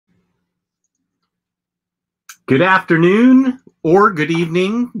Good afternoon or good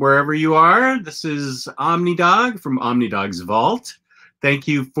evening, wherever you are. This is OmniDog from OmniDog's Vault. Thank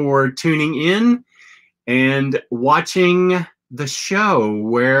you for tuning in and watching the show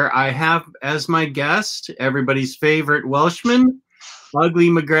where I have as my guest everybody's favorite Welshman, Ugly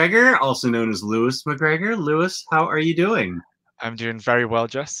McGregor, also known as Lewis McGregor. Lewis, how are you doing? I'm doing very well,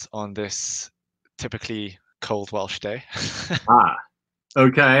 Jess, on this typically cold Welsh day.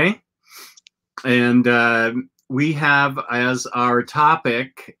 Okay. And we have as our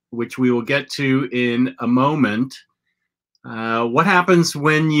topic, which we will get to in a moment, what happens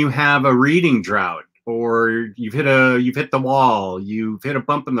when you have a reading drought, or you've hit the wall, you've hit a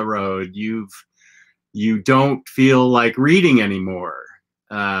bump in the road, you don't feel like reading anymore.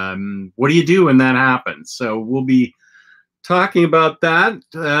 What do you do when that happens? So we'll be talking about that.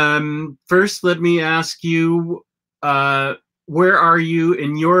 First, let me ask you, where are you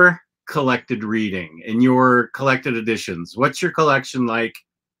in your collected reading, in your collected editions? What's your collection like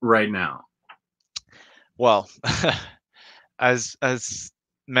right now? Well, as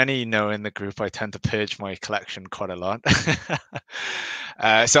many know in the group, I tend to purge my collection quite a lot.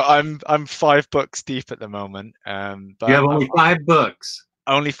 So I'm 5 books deep at the moment. You have But only 5 books.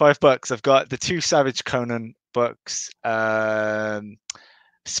 only 5 books. I've got the 2 Savage Conan books, Spider-Man,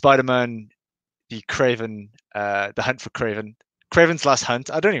 the Craven, the Hunt for Craven, Craven's Last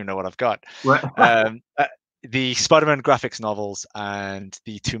Hunt. I don't even know what I've got. What? The Spider-Man graphics novels and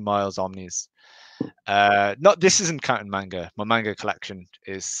the 2 Miles Omnis. This isn't counting manga. My manga collection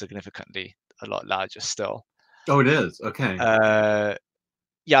is significantly a lot larger still. Oh, it is. Okay.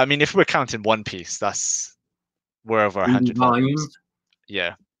 Yeah, I mean, if we're counting One Piece, we're over 100 volumes.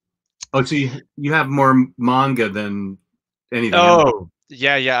 Yeah. Oh, so you have more manga than anything else. Oh,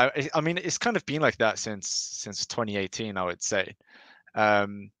 yeah. I mean, it's kind of been like that since 2018, I would say. But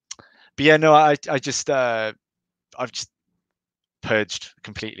yeah, no, I've just purged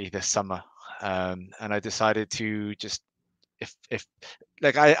completely this summer, and I decided to just if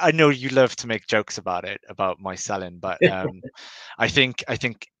like I know you love to make jokes about it, about my selling, but I think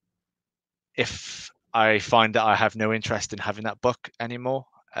if I find that I have no interest in having that book anymore,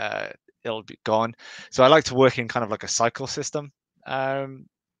 it'll be gone. So I like to work in kind of like a cycle system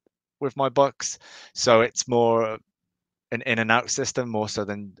with my books, so it's more an in and out system more so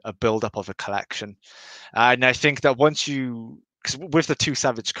than a build up of a collection. And I think that once you, because with the 2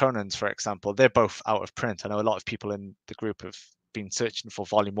 Savage Conans, for example, they're both out of print. I know a lot of people in the group have been searching for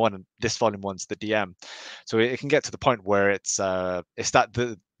volume 1, and this volume 1's the DM. So it can get to the point where it's that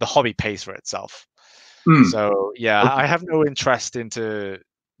the hobby pays for itself. So yeah, Okay. I have no interest into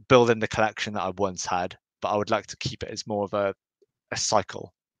building the collection that I once had, but I would like to keep it as more of a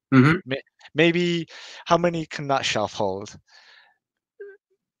cycle. Mm-hmm. Maybe how many can that shelf hold?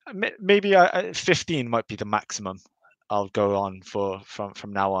 Maybe 15 might be the maximum I'll go on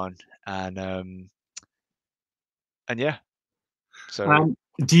from now on, and yeah. So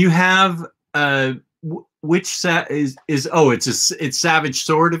Do you have which set is it's Savage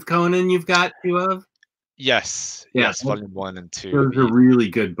Sword of Conan you've got 2 of? yes, Yeah, volume 1 and 2. those are really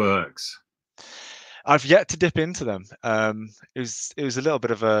good books. I've yet to dip into them. It was a little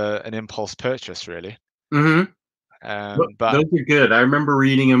bit of an impulse purchase, really. Mm-hmm. But Those are good. I remember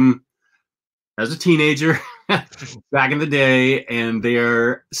reading them as a teenager back in the day, and they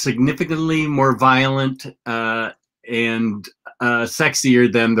are significantly more violent and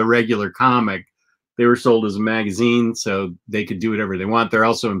sexier than the regular comic. They were sold as a magazine, so they could do whatever they want. They're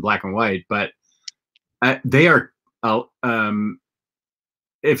also in black and white, but they are,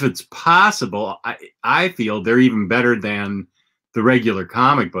 if it's possible, I feel they're even better than the regular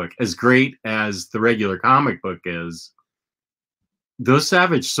comic book. As great as the regular comic book is, those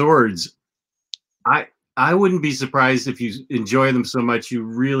Savage Swords, I wouldn't be surprised if you enjoy them so much you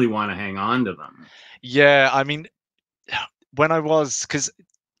really want to hang on to them. yeah, I mean, when I was, because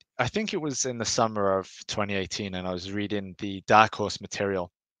I think it was in the summer of 2018, and I was reading the Dark Horse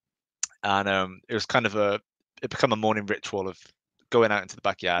material, and it was kind of it become a morning ritual of going out into the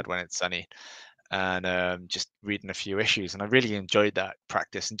backyard when it's sunny and just reading a few issues, and I really enjoyed that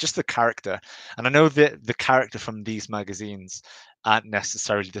practice and just the character. And I know that the character from these magazines aren't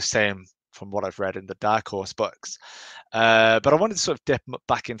necessarily the same from what I've read in the Dark Horse books, but I wanted to sort of dip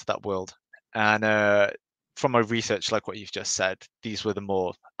back into that world. And from my research, like what you've just said, these were the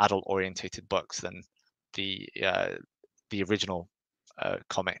more adult orientated books than the original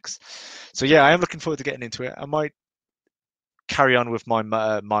comics. So yeah, I am looking forward to getting into it. I might carry on with my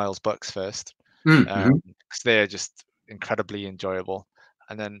Miles books first, Mm-hmm. because they're just incredibly enjoyable,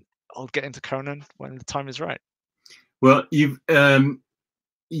 and then I'll get into Conan when the time is right. Well, you and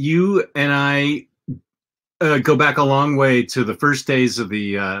I go back a long way to the first days of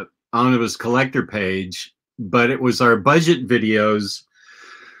the Omnibus Collector page, but it was our budget videos,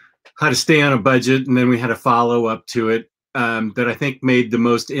 how to stay on a budget, and then we had a follow-up to it that I think made the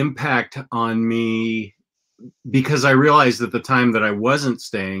most impact on me, because I realized at the time that I wasn't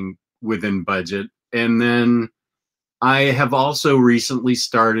staying within budget. And then I have also recently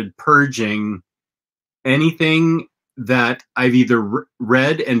started purging anything that I've either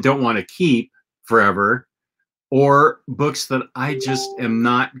read and don't want to keep forever, or books that I just am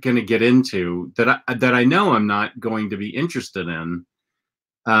not going to get into, that I know I'm not going to be interested in.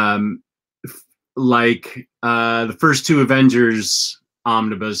 Like the first two Avengers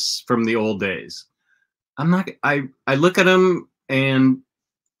omnibus from the old days. I look at them and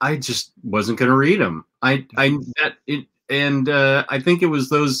I just wasn't going to read them. I think it was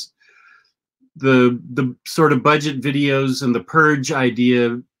the sort of budget videos and the purge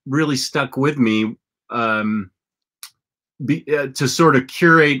idea really stuck with me, to sort of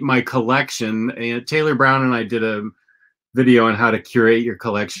curate my collection. And Taylor Brown and I did a video on how to curate your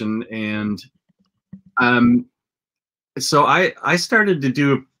collection, and so I started to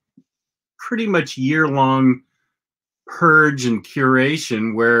do a pretty much year-long purge and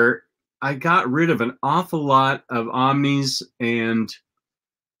curation where I got rid of an awful lot of omnis and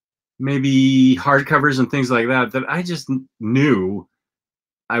maybe hardcovers and things like that I just knew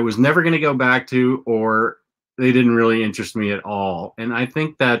I was never going to go back to, or they didn't really interest me at all. And I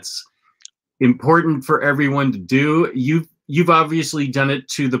think that's important for everyone to do. You've obviously done it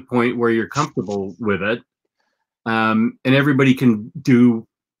to the point where you're comfortable with it, and everybody can do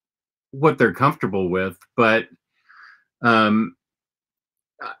what they're comfortable with. But I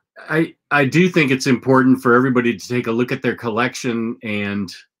do think it's important for everybody to take a look at their collection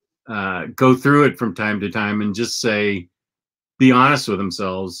and go through it from time to time and just be honest with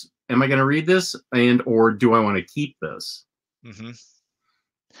themselves. Am I going to read this, or do I want to keep this? Mm-hmm.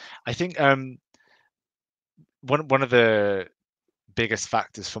 I think one of the biggest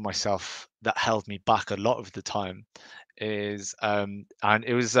factors for myself that held me back a lot of the time is, and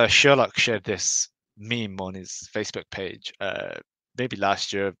it was Sherlock shared this meme on his Facebook page maybe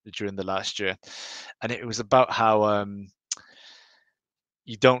during the last year, and it was about how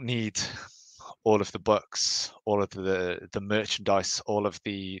you don't need all of the books, all of the merchandise, all of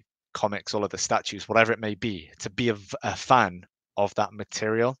the comics, all of the statues, whatever it may be, to be a fan of that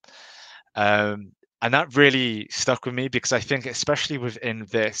material. And that really stuck with me, because I think, especially within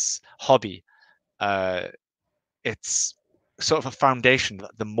this hobby, it's sort of a foundation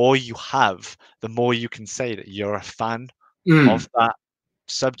that the more you have, the more you can say that you're a fan of that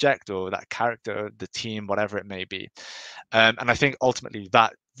subject or that character, the team, whatever it may be. And I think ultimately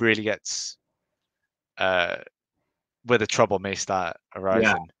that really gets where the trouble may start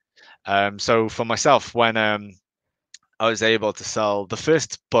arising. Yeah. So for myself, when I was able to sell the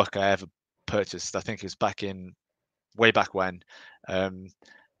first book I ever purchased, I think it was way back when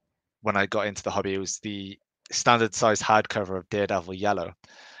I got into the hobby, it was the standard size hardcover of Daredevil Yellow.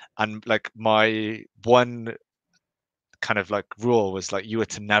 And like my one kind of like rule was like, you were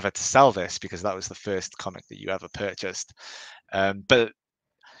to never to sell this, because that was the first comic that you ever purchased. But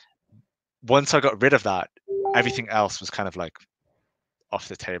once I got rid of that, everything else was kind of like off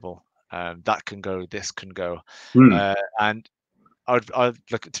the table. That can go, this can go. And I'd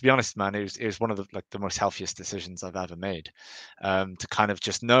like, to be honest, man, it was one of the most healthiest decisions I've ever made. To kind of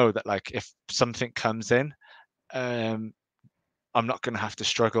just know that, like, if something comes in, I'm not going to have to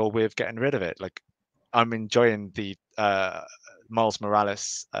struggle with getting rid of it. Like, I'm enjoying the Miles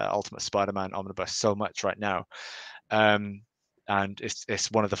Morales Ultimate Spider-Man omnibus so much right now, and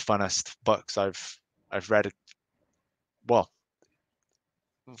it's one of the funnest books I've read, well,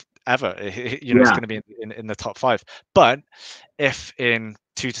 ever. You know, it's going to be in the top 5. But if in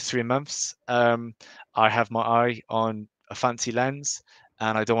 2 to 3 months I have my eye on a fancy lens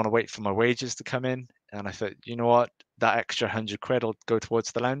and I don't want to wait for my wages to come in, and I thought, you know what, that extra £100 will go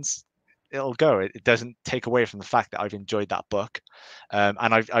towards the lens, it'll go. It doesn't take away from the fact that I've enjoyed that book, and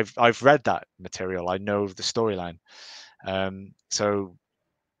I've read that material. I know the storyline. So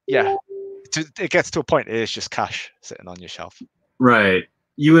yeah, it gets to a point, it is just cash sitting on your shelf. Right.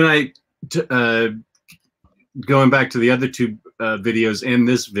 You and I, going back to the other two videos and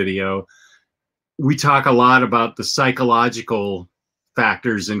this video, we talk a lot about the psychological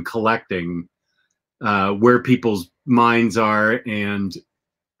factors in collecting, where people's minds are, and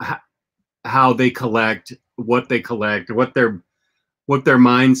how they collect, what they collect, what their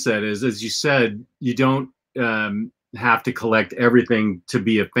mindset is. As you said, you don't have to collect everything to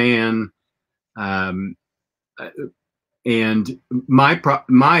be a fan. And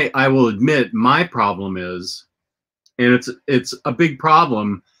I will admit, my problem is, and it's a big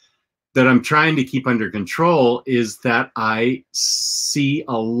problem that I'm trying to keep under control, is that I see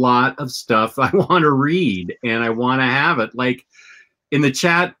a lot of stuff I want to read and I want to have it. Like in the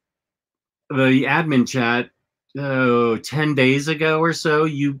chat, the admin chat, 10 days ago or so,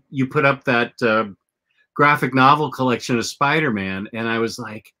 you put up that graphic novel collection of Spider-Man, and I was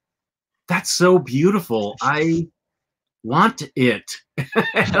like, that's so beautiful. I want it.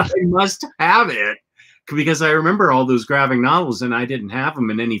 I must have it, because I remember all those graphic novels and I didn't have them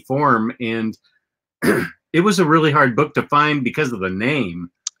in any form. And it was a really hard book to find because of the name.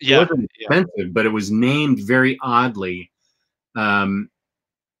 It wasn't expensive, but it was named very oddly. And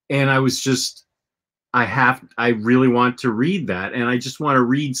I was just, I really want to read that. And I just want to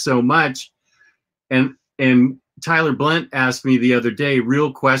read so much. And Tyler Blent asked me the other day,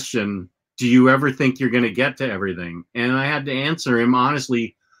 real question, do you ever think you're going to get to everything? And I had to answer him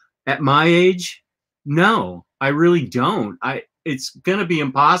honestly, at my age, no, I really don't. It's going to be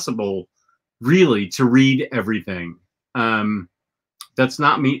impossible, really, to read everything. That's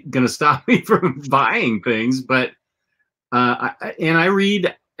not going to stop me from buying things, but I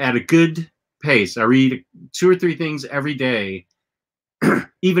read at a good pace. I read 2 or 3 things every day.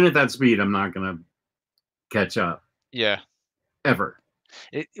 Even at that speed, I'm not going to catch up. Yeah. Ever.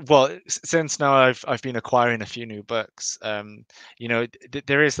 Well, since now I've been acquiring a few new books, you know,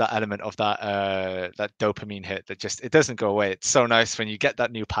 there is that element of that that dopamine hit that just, it doesn't go away. It's so nice when you get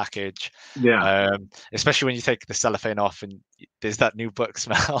that new package, especially when you take the cellophane off and there's that new book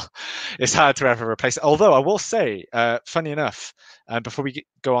smell. It's hard to ever replace it. Although I will say, funny enough, before we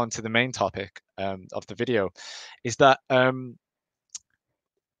go on to the main topic of the video, is that the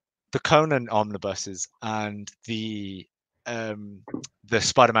Conan omnibuses and the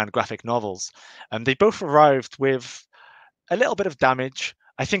Spider-Man graphic novels, and they both arrived with a little bit of damage.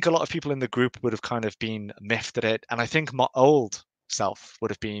 I think a lot of people in the group would have kind of been miffed at it, and I think my old self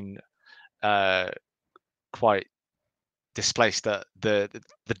would have been quite displaced at the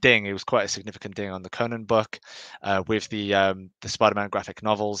ding. It was quite a significant ding on the Conan book. With the Spider-Man graphic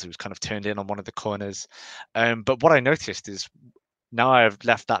novels, it was kind of turned in on one of the corners. But what I noticed is now I've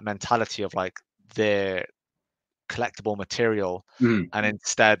left that mentality of like their collectible material, and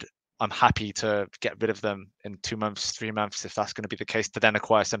instead I'm happy to get rid of them in 2 months, 3 months, if that's going to be the case, to then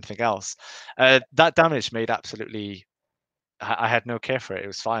acquire something else. That damage made absolutely, I had no care for it. It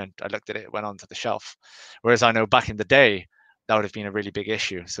was fine. I looked at it, went onto the shelf. Whereas I know back in the day, that would have been a really big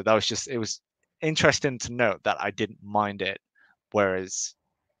issue. So that was just, it was interesting to note that I didn't mind it, whereas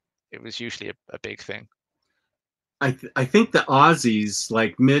it was usually a big thing. I think the Aussies,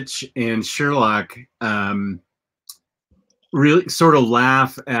 like Mitch and Sherlock, really sort of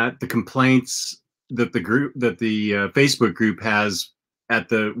laugh at the complaints that the Facebook group has at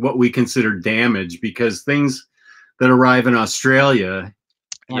the what we consider damage, because things that arrive in Australia,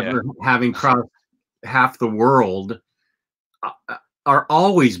 having crossed half the world, are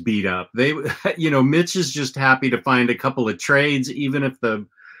always beat up. They, you know, Mitch is just happy to find a couple of trades, even if the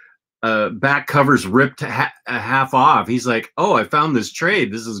back cover's ripped half off. He's like, oh, I found this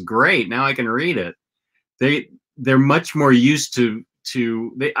trade. This is great. Now I can read it. They're much more used to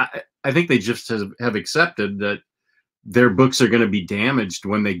I think they just have accepted that their books are going to be damaged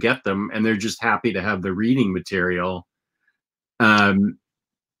when they get them, and they're just happy to have the reading material.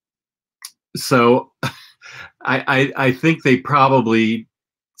 So I think they probably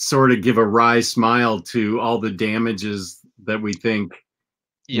sort of give a wry smile to all the damages that we think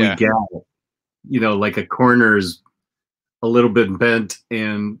we get. You know, like a corner is a little bit bent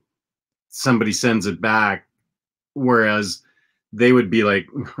and somebody sends it back, whereas they would be like,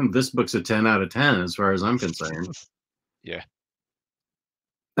 this book's a 10 out of 10 as far as I'm concerned.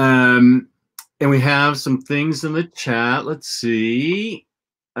 And we have some things in the chat. Let's see.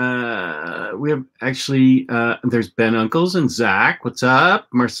 We have actually, there's Ben Uncles and Zach. What's up?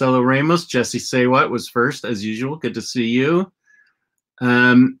 Marcelo Ramos, Jesse Say What was first, as usual. Good to see you.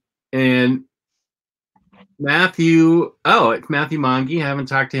 And Matthew, it's Matthew Mongi. Haven't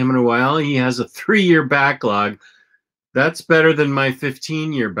talked to him in a while. He has a 3-year backlog. That's better than my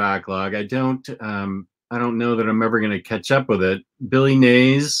 15-year backlog. I don't know that I'm ever going to catch up with it. Billy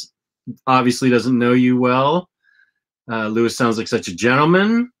Nays obviously doesn't know you well. Lewis sounds like such a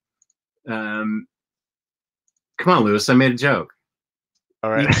gentleman. Come on, Lewis. I made a joke. All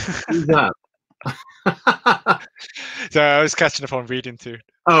right. He's up. So I was catching up on reading too.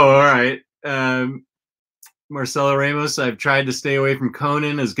 Oh, all right. Marcelo Ramos, I've tried to stay away from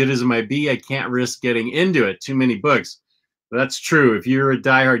Conan. As good as it might be, I can't risk getting into it. Too many books. That's true. If you're a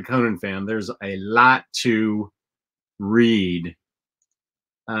diehard Conan fan, there's a lot to read.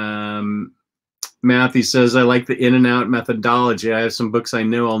 Matthew says, I like the in and out methodology. I have some books I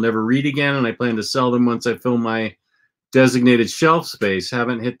know I'll never read again, and I plan to sell them once I fill my designated shelf space.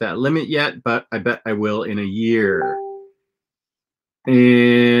 Haven't hit that limit yet, but I bet I will in a year.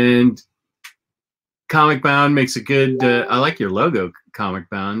 And Comic Bound makes a good, I like your logo, Comic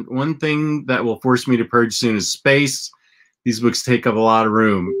Bound. One thing that will force me to purge soon is space. These books take up a lot of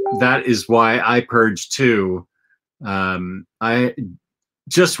room. That is why I purge too. I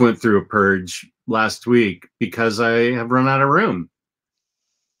just went through a purge last week because I have run out of room.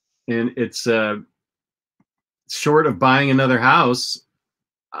 And it's short of buying another house,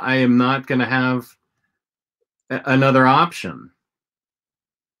 I am not going to have another option.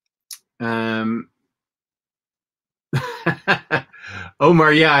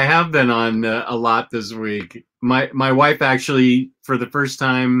 Omar, yeah, I have been on a lot this week. My wife actually, for the first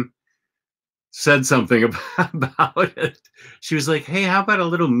time, said something about it. She was like, "Hey, how about a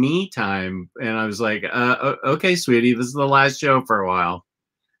little me time?" And I was like, "Okay, sweetie, this is the last show for a while."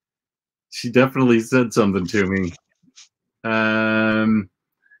 She definitely said something to me.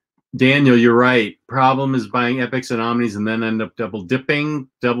 Daniel, you're right. Problem is buying epics and omnis and then end up double dipping.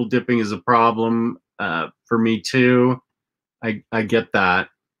 Double dipping is a problem for me too. I get that.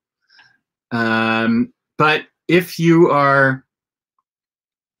 But if you are,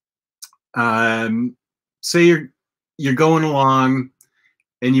 say you're going along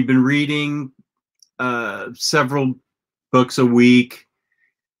and you've been reading several books a week,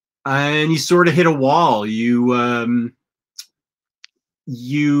 and you sort of hit a wall, you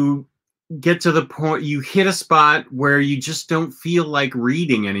get to the point, you hit a spot where you just don't feel like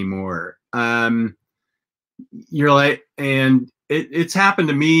reading anymore. You're like, and it's happened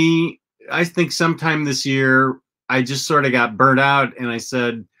to me. I think sometime this year, I just sort of got burnt out and I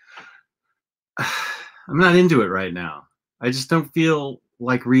said, I'm not into it right now. I just don't feel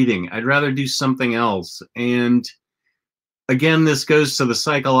like reading. I'd rather do something else. And again, this goes to the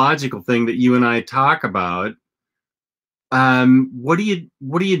psychological thing that you and I talk about. What do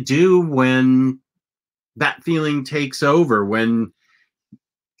you do when that feeling takes over, when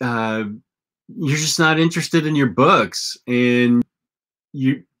you're just not interested in your books, and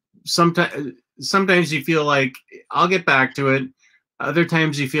you sometimes you feel like I'll get back to it. Other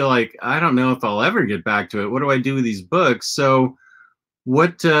times you feel like I don't know if I'll ever get back to it. What do I do with these books? So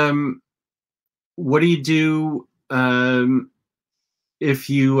what do you do if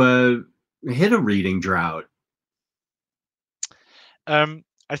you hit a reading drought? I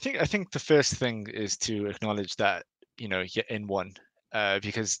think the first thing is to acknowledge that you're in one,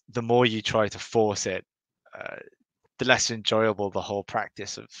 because the more you try to force it, the less enjoyable the whole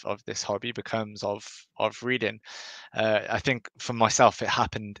practice of this hobby becomes of reading. I think for myself, it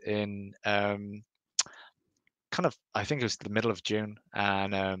happened in I think it was the middle of June,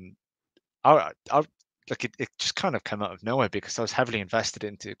 and I like it just kind of came out of nowhere because I was heavily invested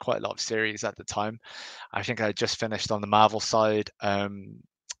into quite a lot of series at the time. I think I just finished on the Marvel side,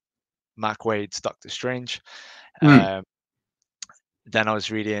 Mac Wade's Doctor Strange. Then I was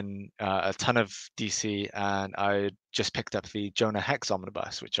reading a ton of DC, and I just picked up the Jonah Hex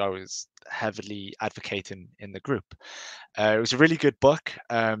omnibus, which I was heavily advocating in the group. It was a really good book.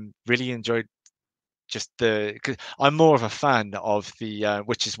 Really enjoyed just cause I'm more of a fan of the,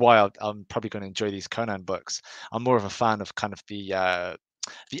 which is why I'm probably going to enjoy these Conan books. I'm more of a fan of kind of the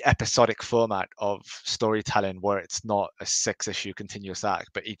episodic format of storytelling, where it's not a 6-issue continuous arc,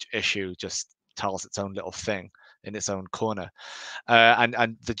 but each issue just tells its own little thing in its own corner.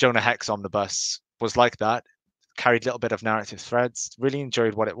 And the Jonah Hex omnibus was like that, carried a little bit of narrative threads. Really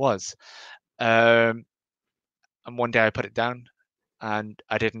enjoyed what it was. And one day I put it down, and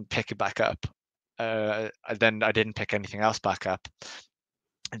I didn't pick it back up. Then I didn't pick anything else back up.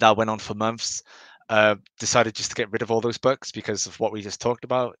 That went on for months. Decided just to get rid of all those books because of what we just talked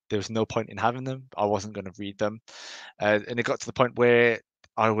about. There was no point in having them. I wasn't going to read them. And it got to the point where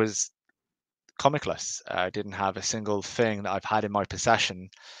I was comicless. I didn't have a single thing that I've had in my possession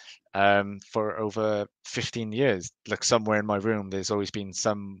for over 15 years. Like somewhere in my room, there's always been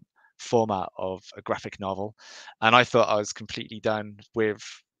some format of a graphic novel. And I thought I was completely done with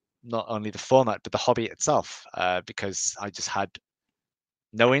not only the format, but the hobby itself, because I just had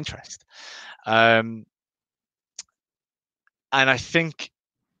no interest. And I think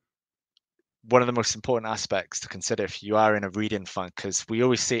one of the most important aspects to consider if you are in a reading funk, because we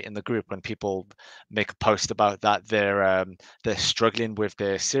always see it in the group when people make a post about that they're struggling with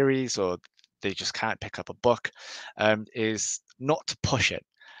their series or they just can't pick up a book, is not to push it,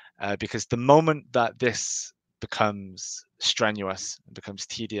 because the moment that this becomes strenuous, becomes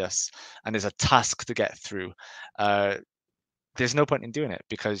tedious, and is a task to get through, there's no point in doing it,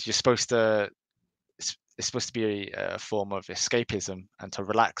 because you're supposed to. It's supposed to be a form of escapism and to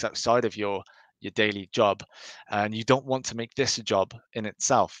relax outside of your daily job, and you don't want to make this a job in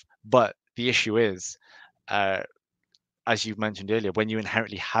itself. But the issue is, uh, as you mentioned earlier, when you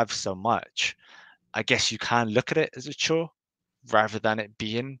inherently have so much, I guess you can look at it as a chore rather than it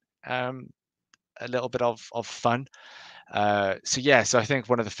being a little bit of fun. So yeah, so I think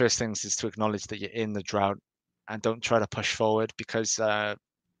one of the first things is to acknowledge that you're in the drought and don't try to push forward, because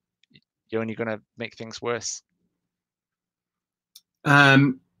you're only going to make things worse.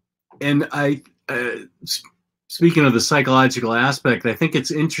 And speaking of the psychological aspect, I think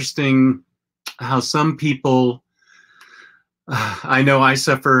it's interesting how some people, I know I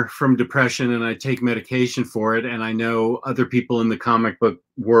suffer from depression and I take medication for it, and I know other people in the comic book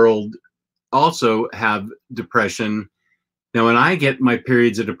world also have depression. Now, when I get my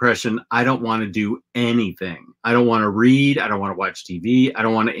periods of depression, I don't want to do anything. I don't want to read. I don't want to watch TV. I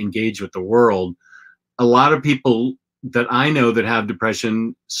don't want to engage with the world. A lot of people that I know that have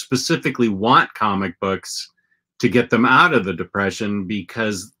depression specifically want comic books to get them out of the depression,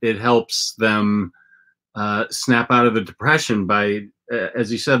 because it helps them snap out of the depression by,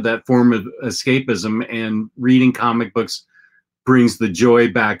 as you said, that form of escapism. And reading comic books brings the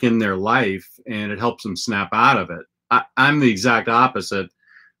joy back in their life, and it helps them snap out of it. I'm the exact opposite.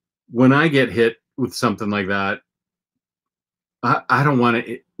 When I get hit with something like that, I don't want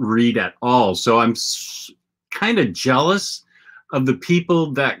to read at all. So I'm kind of jealous of the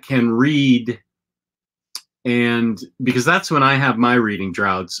people that can read, and because that's when I have my reading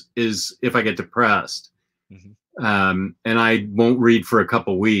droughts, is if I get depressed. And I won't read for a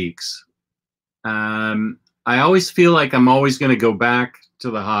couple weeks. I always feel like I'm always going to go back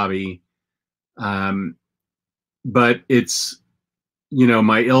to the hobby. But it's,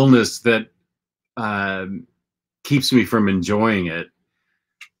 my illness that keeps me from enjoying it.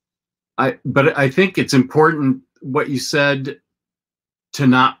 But I think it's important what you said, to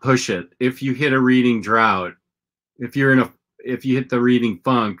not push it. If you hit a reading drought, if you hit the reading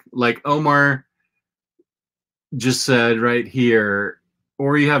funk, like Omar just said right here,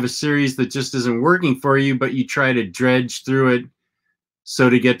 or you have a series that just isn't working for you, but you try to dredge through it so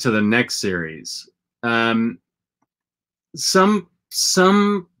to get to the next series. Some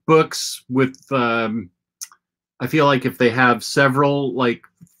books with, I feel like if they have several, like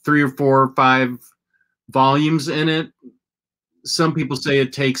 3 or 4 or 5 volumes in it, some people say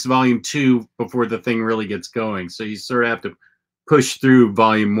it takes volume 2 before the thing really gets going. So you sort of have to push through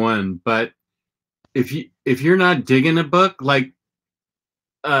volume 1. But if you're not digging a book, like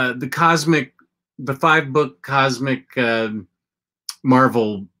the 5-book cosmic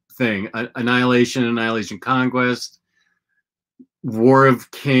Marvel thing, Annihilation, Conquest, War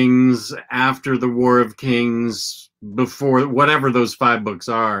of Kings, After the War of Kings, before, whatever those 5 books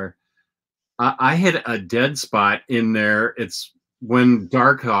are, I hit a dead spot in there. It's when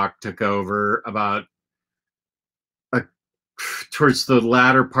Darkhawk took over, about towards the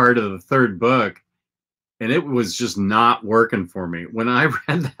latter part of the 3rd book, and it was just not working for me. When I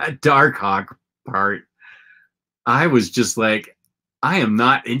read that Darkhawk part, I was just like, I am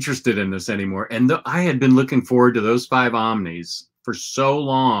not interested in this anymore. And I had been looking forward to those 5 Omnis for so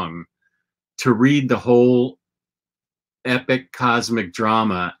long, to read the whole epic cosmic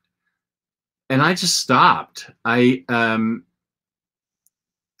drama, and I just stopped.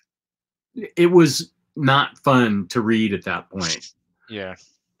 It was not fun to read at that point. Yeah.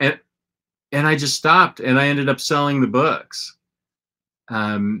 And I just stopped, and I ended up selling the books.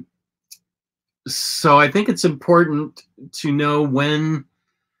 So I think it's important to know when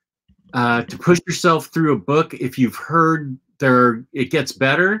to push yourself through a book if you've heard it gets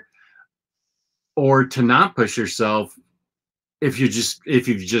better, or to not push yourself if you've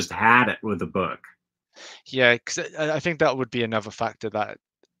just had it with a book. Yeah, because I think that would be another factor that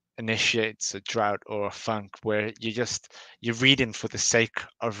initiates a drought or a funk, where you're reading for the sake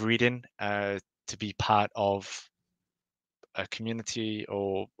of reading, to be part of a community,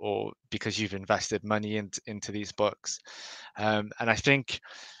 or because you've invested money into these books. And I think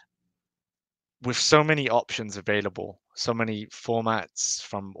with so many options available, so many formats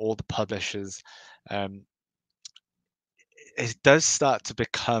from all the publishers, it does start to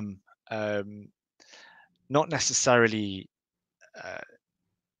become not necessarily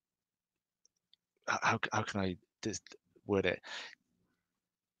how can I word it,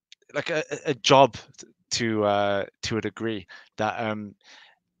 like a job to a degree, that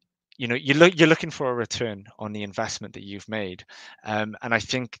you're looking for a return on the investment that you've made, and I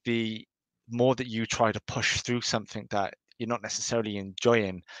think the more that you try to push through something that you're not necessarily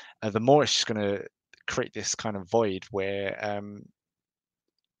enjoying, the more it's just going to create this kind of void where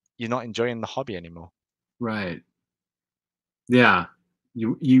you're not enjoying the hobby anymore. Right. Yeah.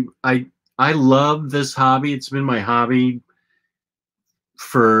 I love this hobby. It's been my hobby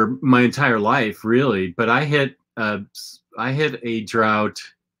for my entire life, really. But I hit a drought.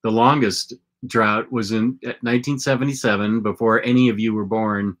 The longest drought was in 1977, before any of you were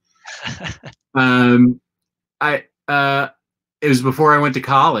born. Um, I It was before I went to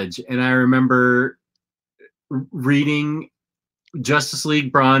college, and I remember reading Justice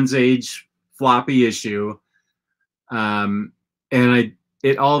League Bronze Age floppy issue, and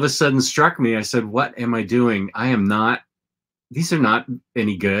it all of a sudden struck me. I said, "What am I doing? I am not. These are not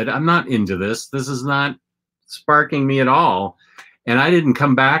any good. I'm not into this. This is not sparking me at all." And I didn't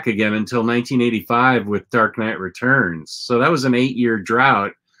come back again until 1985 with Dark Knight Returns. So that was an 8-year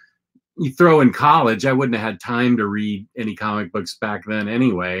drought. You throw in college, I wouldn't have had time to read any comic books back then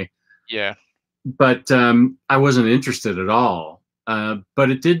anyway. Yeah. But I wasn't interested at all. But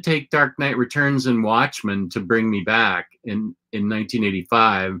it did take Dark Knight Returns and Watchmen to bring me back in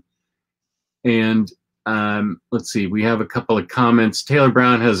 1985. And let's see, we have a couple of comments. Taylor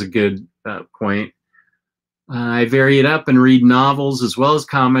Brown has a good point. I vary it up and read novels as well as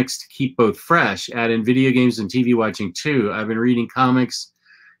comics to keep both fresh. Add in video games and TV watching too. I've been reading comics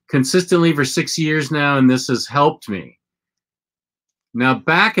consistently for 6 years now, and this has helped me. Now,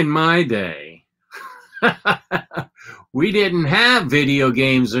 back in my day, we didn't have video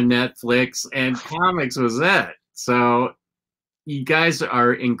games or Netflix, and comics was it. So you guys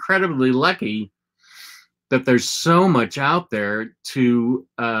are incredibly lucky that there's so much out there to,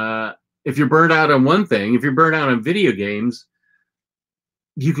 if you're burned out on one thing, if you're burned out on video games,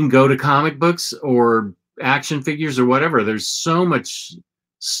 you can go to comic books or action figures or whatever. There's so much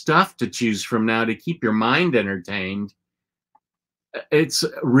stuff to choose from now to keep your mind entertained. It's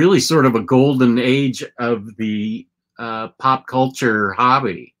really sort of a golden age of the pop culture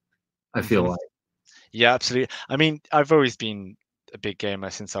hobby, I feel like. Yeah, absolutely. I mean, I've always been a big gamer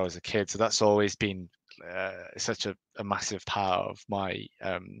since I was a kid, so that's always been such a massive part of my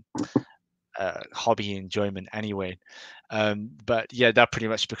hobby enjoyment anyway. But yeah, that pretty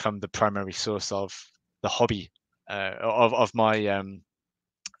much become the primary source of the hobby of my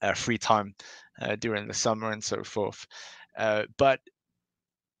free time during the summer and so forth. But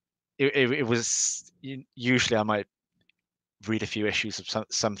it was usually I might read a few issues of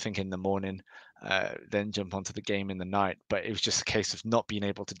something in the morning, then jump onto the game in the night. But it was just a case of not being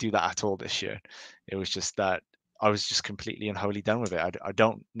able to do that at all this year. It was just that I was just completely and wholly done with it. I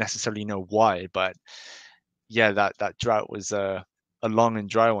don't necessarily know why, but yeah, that drought was a long and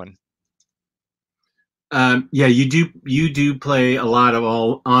dry one. Yeah, you do play a lot of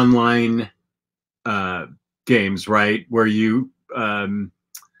all online games, right? Where you I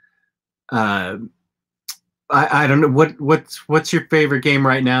don't know what's your favorite game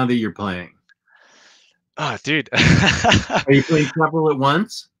right now that you're playing? Oh, dude. Are you playing several at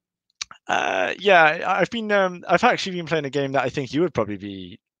once? Yeah, I've actually been playing a game that I think you would probably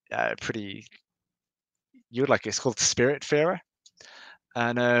be pretty. You would like it. It's called Spiritfarer,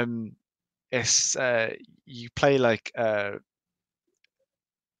 and it's you play like kind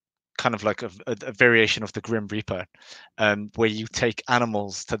of like a variation of the Grim Reaper, where you take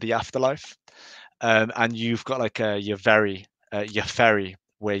animals to the afterlife, and you've got like your ferry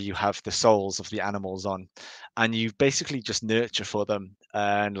where you have the souls of the animals on, and you basically just nurture for them,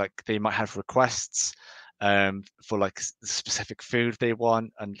 and like they might have requests for like specific food they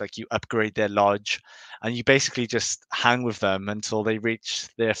want, and like you upgrade their lodge, and you basically just hang with them until they reach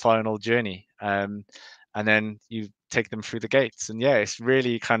their final journey, and then you take them through the gates. And yeah, it's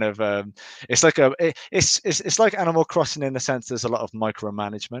really kind of it's like it's like Animal Crossing in the sense there's a lot of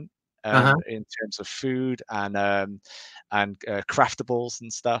micromanagement in terms of food and craftables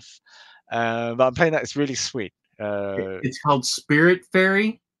and stuff. But I'm playing that. It's really sweet. It's called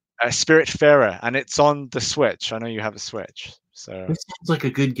Spiritfarer. Spiritfarer, and it's on the Switch. I know you have a Switch, so this sounds like a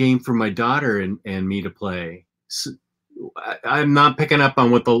good game for my daughter and me to play. So, I'm not picking up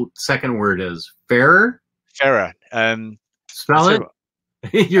on what the second word is. Fairer? Farer. Spell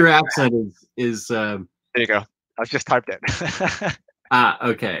it. Your accent is. There you go. I've just typed it.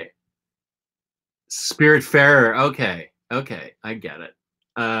 Okay. Spiritfarer. Okay, I get it.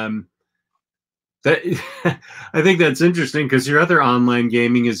 That I think that's interesting because your other online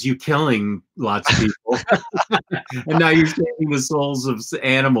gaming is you killing lots of people, and now you're saving the souls of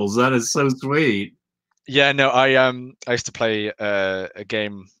animals. That is so sweet. Yeah, no, I used to play a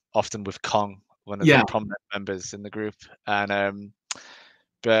game often with Kong, one of the prominent members in the group, and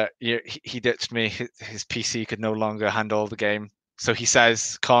but he ditched me. His PC could no longer handle the game. So he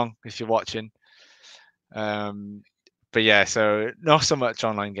says, Kong, if you're watching. But yeah, so not so much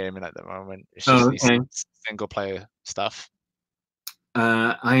online gaming at the moment. It's just these single player stuff.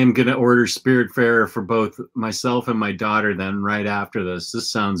 I am going to order Spiritfarer for both myself and my daughter then right after this.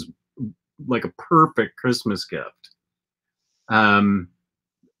 This sounds like a perfect Christmas gift. I'm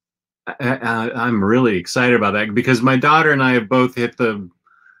really excited about that because my daughter and I have both hit the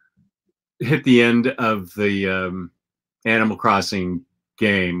end of the Animal Crossing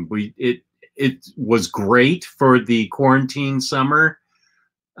game. It was great for the quarantine summer,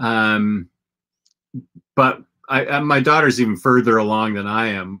 but my daughter's even further along than I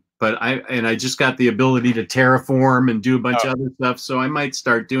am. But I just got the ability to terraform and do a bunch of other stuff, so I might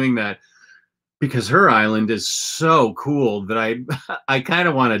start doing that because her island is so cool that I kind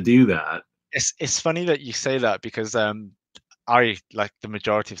of want to do that. It's funny that you say that because I, like the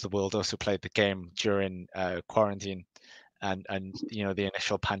majority of the world, also played the game during quarantine and the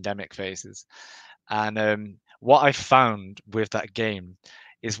initial pandemic phases. And what I found with that game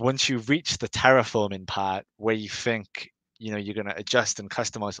is once you reach the terraforming part where you think you're going to adjust and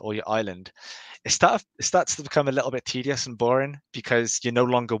customize all your island, it starts to become a little bit tedious and boring because you're no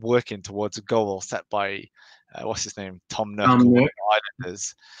longer working towards a goal set by what's his name, Tom Nook or one of the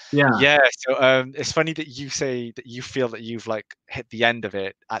islanders. Yeah. So it's funny that you say that you feel that you've like hit the end of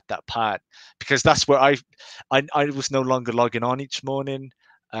it at that part, because that's where I was no longer logging on each morning.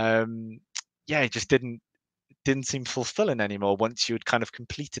 It just didn't seem fulfilling anymore once you'd kind of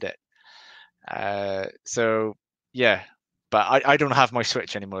completed it. So yeah, but I don't have my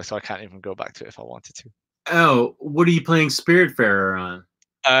Switch anymore, so I can't even go back to it if I wanted to. Oh, what are you playing Spiritfarer on?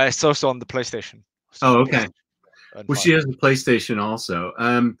 It's also on the PlayStation. Oh, okay. Well, she has a PlayStation also.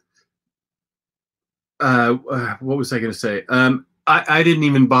 What was I going to say? I didn't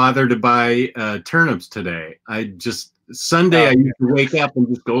even bother to buy turnips today. Sunday I used to wake up and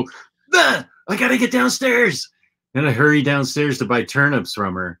just go, I got to get downstairs. And I hurry downstairs to buy turnips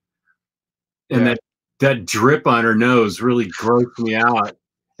from her. And that drip on her nose really grossed me out.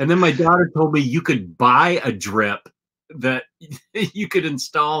 And then my daughter told me you could buy a drip that you could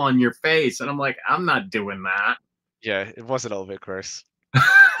install on your face. And I'm like, I'm not doing that. Yeah, it was a little bit gross.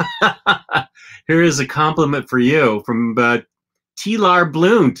 Here is a compliment for you from Tilar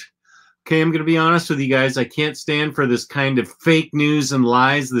Blunt. Okay, I'm going to be honest with you guys. I can't stand for this kind of fake news and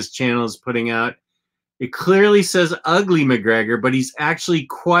lies this channel is putting out. It clearly says ugly McGregor, but he's actually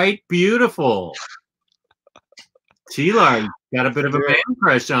quite beautiful. Tilar, got a bit of a man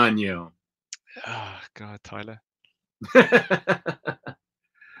crush on you. Oh, God, Tyler.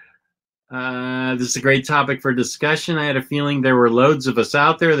 This is a great topic for discussion. I had a feeling there were loads of us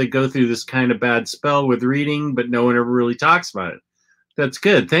out there that go through this kind of bad spell with reading, but no one ever really talks about it. That's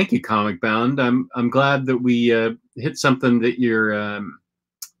good. Thank you, Comic Bound. I'm glad that we hit something that you're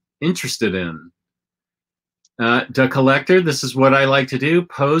interested in. The Collector, this is what I like to do,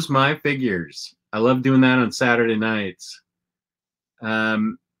 pose my figures. I love doing that on Saturday nights.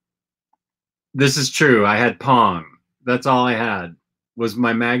 This is true. I had Pong. That's all I had was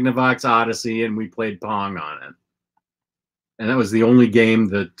my Magnavox Odyssey, and we played Pong on it. And that was the only game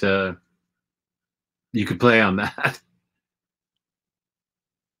that you could play on that.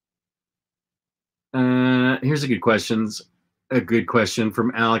 Here's a good question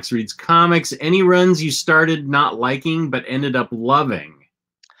from Alex Reads Comics. Any runs you started not liking but ended up loving?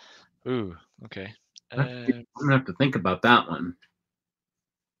 Ooh, okay. I'm gonna have to think about that one.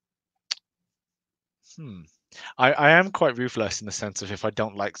 I am quite ruthless in the sense of if I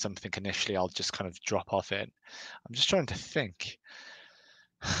don't like something initially, I'll just kind of drop off it. I'm just trying to think.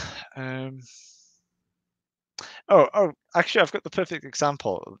 Oh, actually, I've got the perfect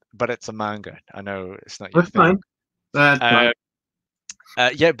example, but it's a manga. I know it's not your thing. That's fine.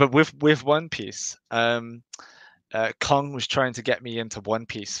 Yeah, but with One Piece, Kong was trying to get me into One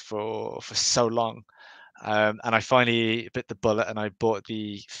Piece for so long, and I finally bit the bullet and I bought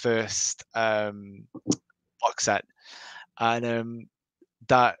the first box set, and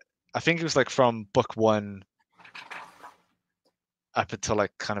that I think it was like from book 1 up until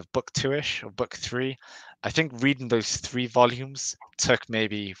like kind of book 2-ish or book 3. I think reading those 3 volumes took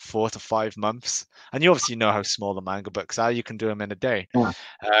maybe 4 to 5 months. And you obviously know how small the manga books are. You can do them in a day. Yeah.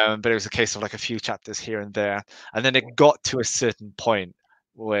 But it was a case of like a few chapters here and there. And then it got to a certain point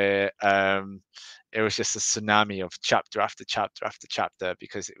where it was just a tsunami of chapter after chapter after chapter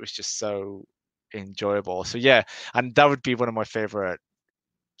because it was just so enjoyable. So yeah, and that would be one of my favorite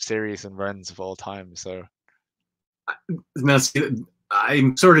series and runs of all time. So now, see,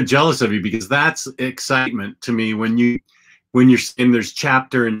 I'm sort of jealous of you because that's excitement to me when you when you're saying there's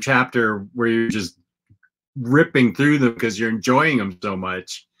chapter and chapter where you're just ripping through them because you're enjoying them so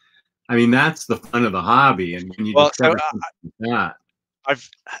much. I mean, that's the fun of the hobby. And when you Well, so discover something like that,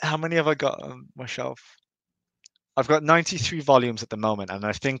 how many have I got on my shelf? I've got 93 volumes at the moment, and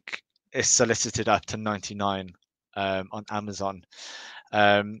I think it's solicited up to 99 on Amazon.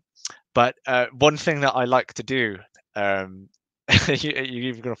 But one thing that I like to do, you're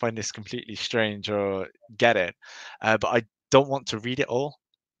either going to find this completely strange or get it, but I don't want to read it all,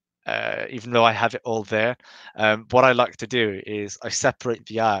 even though I have it all there. What I like to do is I separate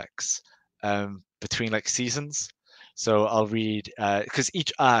the arcs between like seasons. So I'll read, because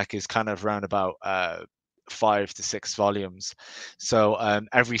each arc is kind of around about 5 to 6 volumes. So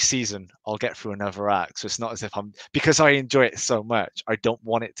every season I'll get through another arc. So it's not as if because I enjoy it so much, I don't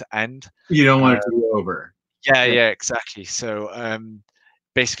want it to end. you don't want it to be over. Yeah, exactly. So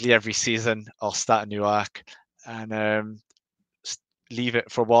basically every season I'll start a new arc and leave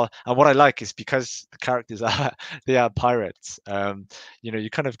it for a while. And what I like is because the characters they are pirates, you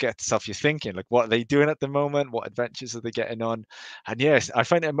kind of get yourself, you're thinking like, what are they doing at the moment, what adventures are they getting on? And yes, I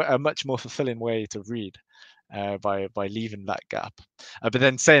find it a much more fulfilling way to read, by leaving that gap. But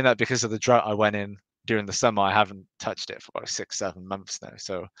then saying that, because of the drought I went in during the summer, I haven't touched it for about 6-7 months now,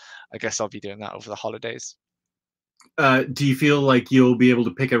 so I guess I'll be doing that over the holidays. Do you feel like you'll be able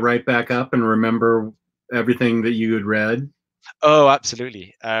to pick it right back up and remember everything that you had read? Oh,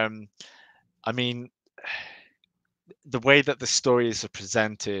 absolutely. I mean, the way that the stories are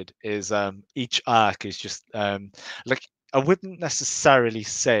presented is, each arc is just like, I wouldn't necessarily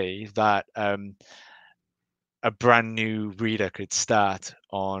say that a brand new reader could start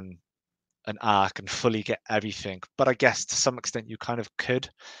on an arc and fully get everything, but I guess to some extent you kind of could,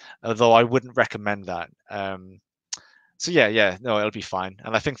 although I wouldn't recommend that. So yeah, no, it'll be fine.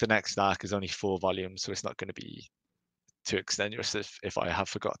 And I think the next arc is only 4 volumes, so it's not going to be too extenuous if I have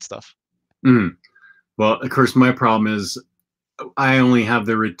forgot stuff. Mm. Well, of course, my problem is I only have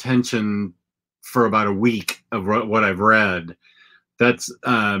the retention for about a week of what I've read. That's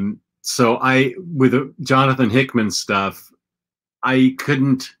so with Jonathan Hickman stuff, I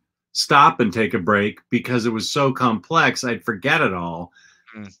couldn't stop and take a break because it was so complex. I'd forget it all,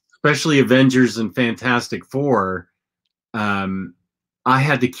 especially Avengers and Fantastic Four. I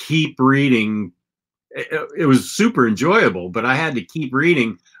had to keep reading. It was super enjoyable, but I had to keep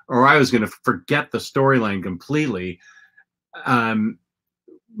reading or I was going to forget the storyline completely.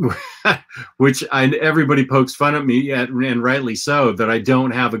 Which everybody pokes fun at me at, and rightly so, that I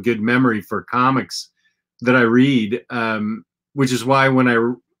don't have a good memory for comics that I read, which is why when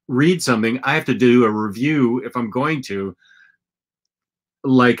I read something, I have to do a review if I'm going to,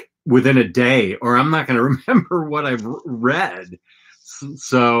 like within a day, or I'm not going to remember what I've read.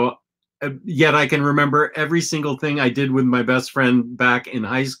 So yet I can remember every single thing I did with my best friend back in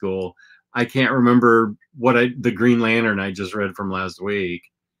high school. I can't remember the Green Lantern I just read from last week.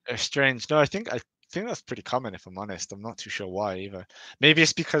 Strange. No, I think that's pretty common, if I'm honest. I'm not too sure why either. Maybe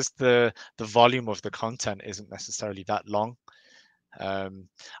it's because the volume of the content isn't necessarily that long.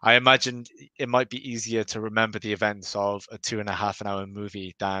 I imagine it might be easier to remember the events of a 2.5-hour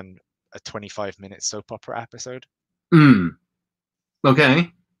movie than a 25-minute soap opera episode.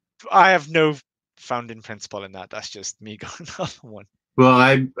 Okay. I have no founding principle in that. That's just me going off on one. Well,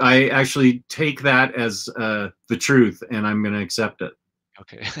 I actually take that as the truth, and I'm going to accept it.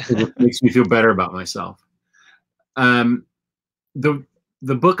 Okay. It makes me feel better about myself.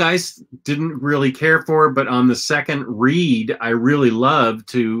 The book I didn't really care for, but on the second read, I really loved,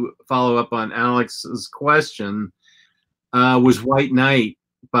 to follow up on Alex's question, was White Knight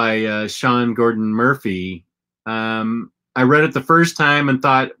by Sean Gordon Murphy. I read it the first time and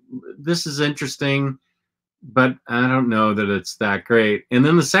thought, this is interesting, but I don't know that it's that great. And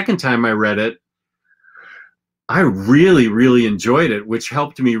then the second time I read it, I really, really enjoyed it, which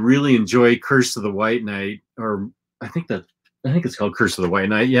helped me really enjoy Curse of the White Knight, or I think it's called Curse of the White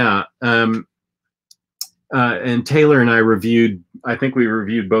Knight. Yeah. And Taylor and I reviewed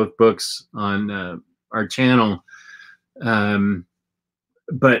both books on our channel.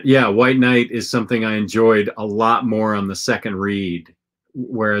 But yeah, White Knight is something I enjoyed a lot more on the second read,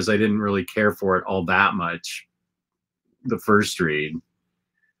 whereas I didn't really care for it all that much the first read.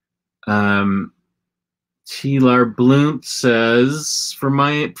 Tilar Blunt says, for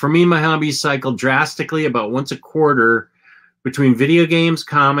me, my hobbies cycle drastically about once a quarter between video games,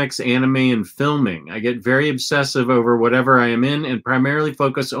 comics, anime, and filming. I get very obsessive over whatever I am in and primarily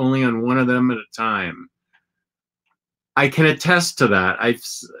focus only on one of them at a time. I can attest to that.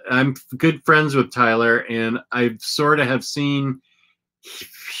 I'm good friends with Tyler, and I sort of have seen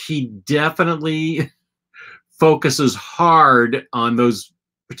he definitely focuses hard on those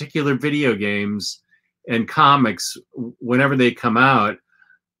particular video games and comics whenever they come out.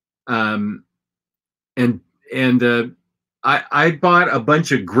 Um, and I bought a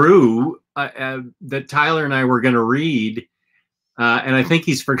bunch of Gru that Tyler and I were going to read, and I think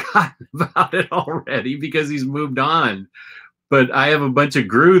he's forgotten about it already because he's moved on. But I have a bunch of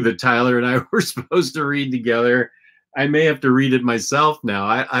Gru that Tyler and I were supposed to read together. I may have to read it myself now.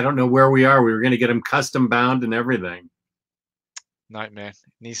 I don't know where we are. We were going to get them custom bound and everything. Nightmare.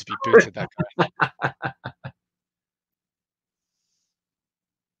 Needs to be booted, that guy.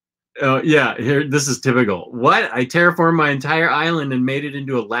 Oh yeah, here this is typical. What? I terraformed my entire island and made it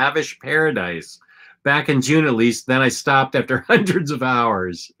into a lavish paradise. Back in June at least, then I stopped after hundreds of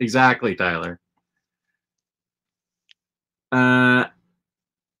hours. Exactly, Tyler.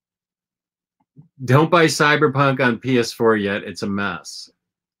 Don't buy Cyberpunk on PS4 yet. It's a mess.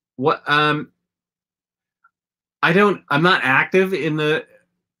 What I'm not active in the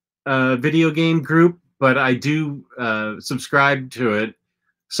video game group, but I do subscribe to it.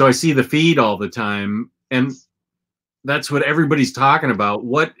 So I see the feed all the time, and that's what everybody's talking about.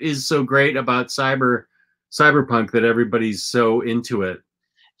 What is so great about Cyberpunk that everybody's so into it?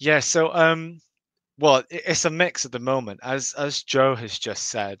 Yeah, so well, it's a mix at the moment, as Joe has just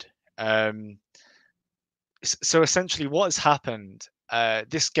said. So essentially, what has happened?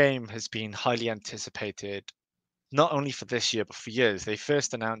 This game has been highly anticipated, not only for this year but for years. They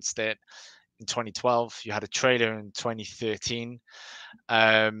first announced it in 2012. You had a trailer in 2013.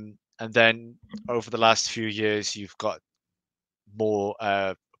 And then over the last few years, you've got more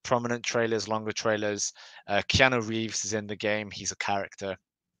prominent trailers, longer trailers. Keanu Reeves is in the game. He's a character.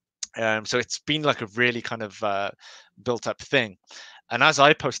 So it's been like a really kind of built up thing. And as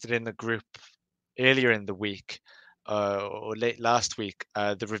I posted in the group earlier in the week, or late last week,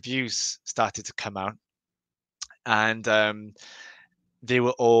 the reviews started to come out. And they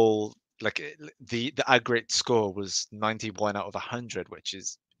were all like the aggregate score was 91 out of 100, which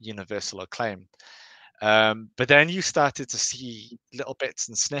is universal acclaim. But then you started to see little bits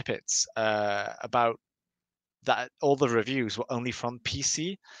and snippets about that all the reviews were only from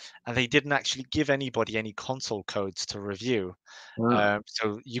PC, and they didn't actually give anybody any console codes to review.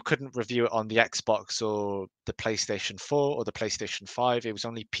 So you couldn't review it on the Xbox or the PlayStation 4 or the PlayStation 5. It was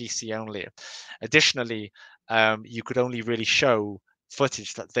only PC only. Additionally, you could only really show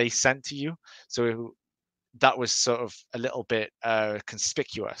footage that they sent to you. So that was sort of a little bit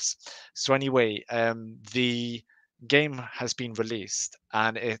conspicuous. So anyway, the game has been released,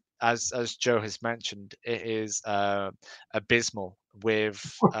 and it, as Joe has mentioned, it is abysmal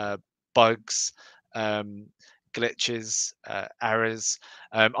with bugs, glitches, errors.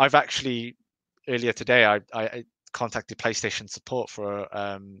 I've actually earlier today I contacted PlayStation support for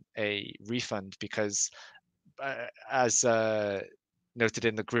a refund because as noted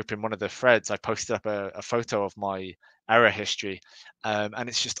in the group in one of the threads, I posted up a photo of my error history, and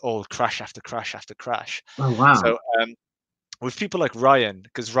it's just all crash after crash after crash. Oh wow! So with people like Ryan,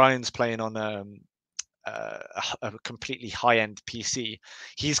 because Ryan's playing on a completely high-end PC,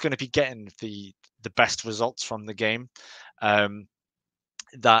 he's going to be getting the best results from the game. That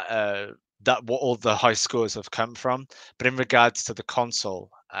what all the high scores have come from. But in regards to the console,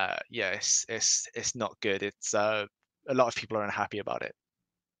 yeah, it's not good. It's a lot of people are unhappy about it.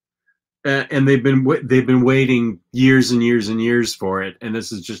 And they've been waiting years and years and years for it, and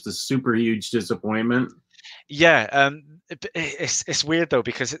this is just a super huge disappointment. Yeah, it's weird though,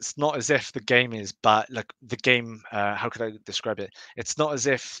 because it's not as if the game is bad. Like the game, how could I describe it? It's not as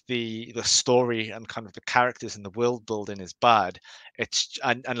if the story and kind of the characters and the world building is bad. It's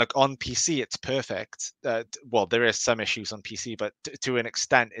and like on PC, it's perfect. Well, there is some issues on PC, but to an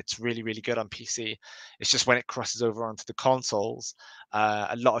extent, it's really really good on PC. It's just when it crosses over onto the consoles,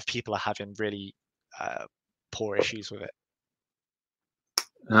 a lot of people are having really poor issues with it.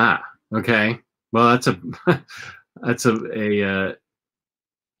 Ah, okay. Well, that's a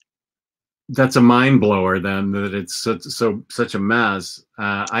that's a mind blower then, that it's such a mess.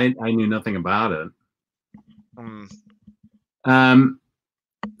 I knew nothing about it.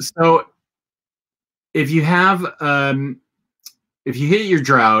 So if you have if you hit your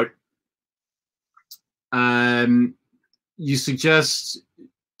drought, you suggest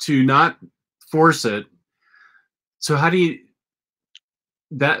to not force it. So how do you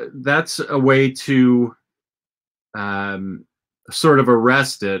that's a way to sort of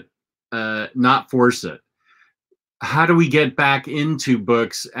arrest it, not force it. How do we get back into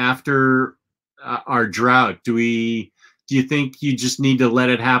books after our drought? Do you think you just need to let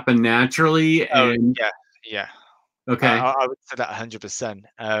it happen naturally? Oh, yeah. Okay. I would say that 100%.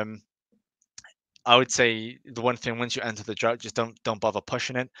 I would say the one thing, once you enter the drought, just don't bother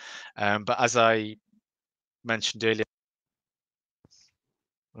pushing it. But as I mentioned earlier,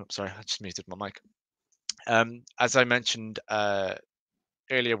 oh, sorry, I just muted my mic. As I mentioned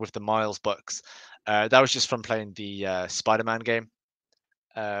earlier with the Miles books, that was just from playing the Spider-Man game.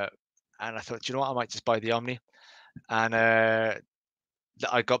 And I thought, you know what, I might just buy the Omni. And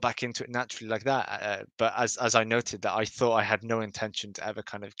I got back into it naturally like that. But as I noted, that I thought I had no intention to ever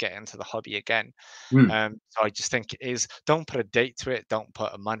kind of get into the hobby again. Hmm. So I just think it is, don't put a date to it, don't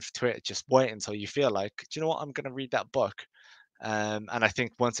put a month to it. Just wait until you feel like, do you know what, I'm going to read that book. And I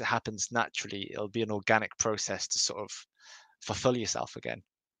think once it happens naturally, it'll be an organic process to sort of fulfill yourself again.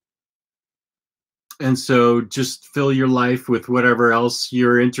 And so just fill your life with whatever else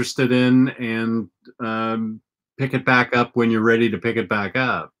you're interested in, and pick it back up when you're ready to pick it back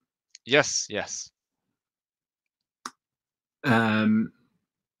up. Yes, yes. I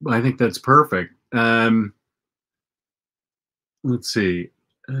think that's perfect. Let's see.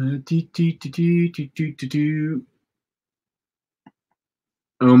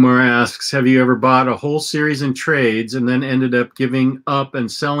 Omar asks, have you ever bought a whole series in trades and then ended up giving up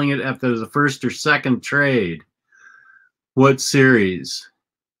and selling it after the first or second trade? What series?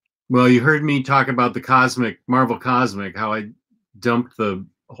 Well, you heard me talk about the Marvel Cosmic, how I dumped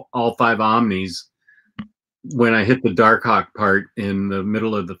all 5 Omnis when I hit the Darkhawk part in the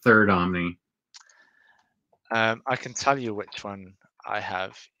middle of the 3rd Omni. I can tell you which one I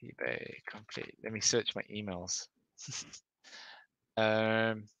have. eBay complete. Let me search my emails.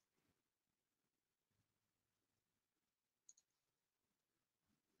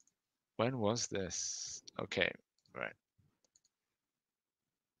 When was this? Okay, right.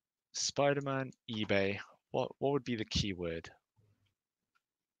 Spider-Man, eBay. What would be the keyword?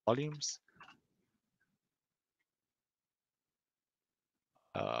 Volumes?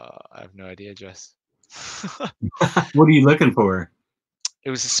 I have no idea, Jess. What are you looking for?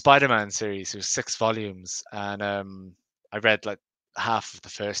 It was a Spider-Man series. It was 6 volumes, and I read like half of the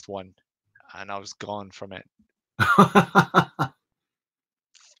first one, and I was gone from it.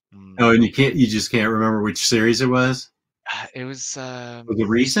 Oh, and you just can't remember which series it was? It was Was it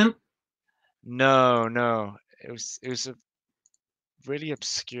recent? no. It was a really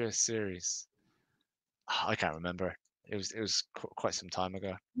obscure series. I can't remember. It was quite some time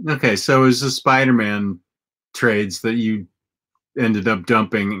ago. Okay, so it was the Spider-Man trades that you ended up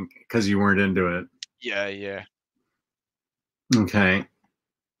dumping because you weren't into it. Yeah, yeah. Okay.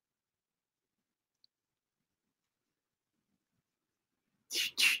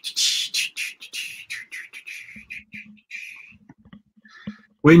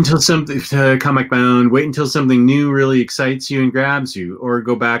 Wait until something comic bound. Wait until something new really excites you and grabs you, or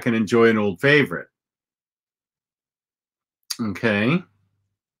go back and enjoy an old favorite. Okay.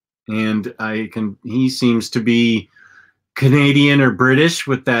 And he seems to be Canadian or British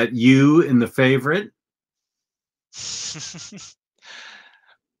with that U in the favorite.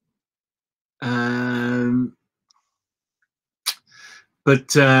 But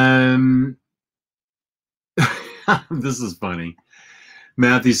this is funny.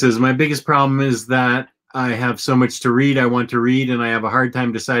 Matthew says, my biggest problem is that I have so much to read I want to read, and I have a hard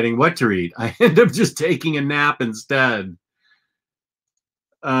time deciding what to read. I end up just taking a nap instead.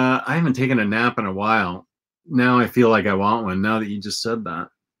 I haven't taken a nap in a while. Now I feel like I want one, now that you just said that.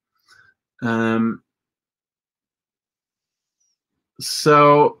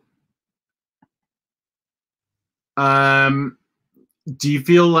 Do you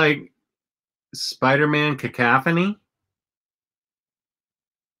feel like Spider-Man Cacophony?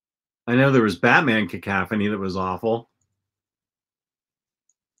 I know there was Batman Cacophony that was awful.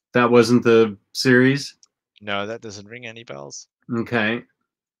 That wasn't the series? No, that doesn't ring any bells. Okay.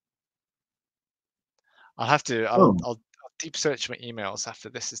 I'll deep search my emails after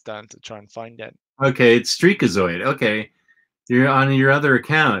this is done to try and find it. Okay, it's Streakazoid. Okay. You're on your other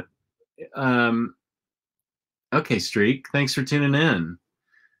account. Okay, Streak. Thanks for tuning in.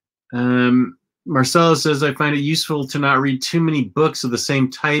 Marcelo says, I find it useful to not read too many books of the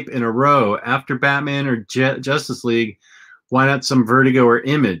same type in a row. After Batman or Justice League, why not some Vertigo or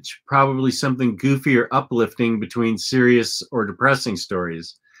Image? Probably something goofy or uplifting between serious or depressing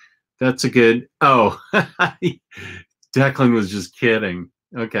stories. That's a good... Oh, Declan was just kidding.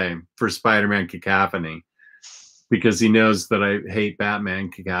 Okay, for Spider-Man Cacophony. Because he knows that I hate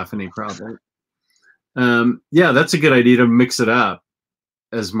Batman Cacophony, probably. Yeah, that's a good idea to mix it up,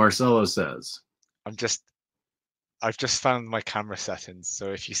 as Marcelo says. I've just found my camera settings,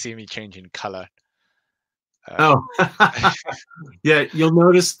 so if you see me changing color. Yeah, you'll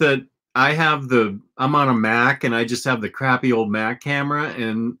notice that I'm on a Mac and I just have the crappy old Mac camera.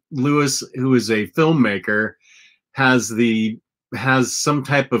 And Lewis, who is a filmmaker, has some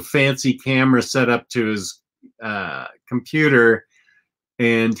type of fancy camera set up to his computer,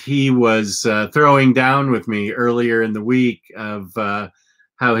 and he was throwing down with me earlier in the week of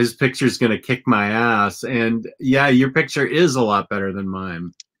how his picture is going to kick my ass. And yeah, your picture is a lot better than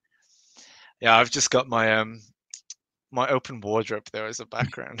mine. Yeah, I've just got my my open wardrobe there as a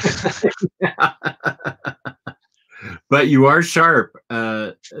background. But you are sharp,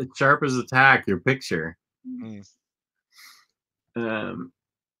 sharp as a tack, your picture. Mm.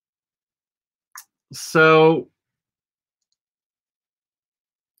 So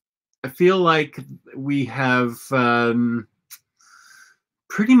I feel like we have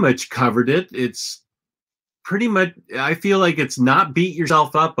pretty much covered it. It's pretty much, I feel like it's not beat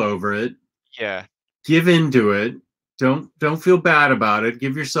yourself up over it. Yeah. Give into it. Don't feel bad about it.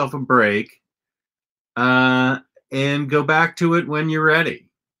 Give yourself a break. And go back to it when you're ready.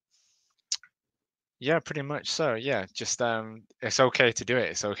 Yeah, pretty much so. Yeah, just it's okay to do it.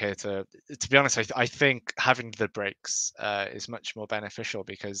 It's okay to be honest. I think having the breaks is much more beneficial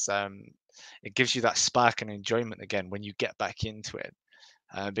because it gives you that spark and enjoyment again when you get back into it.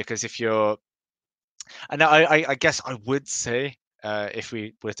 Because if you're, and I guess I would say if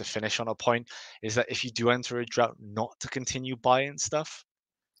we were to finish on a point, is that if you do enter a drought, not to continue buying stuff.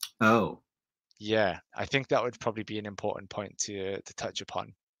 Oh, Yeah, I think that would probably be an important point to touch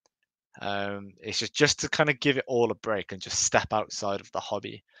upon. It's just to kind of give it all a break and just step outside of the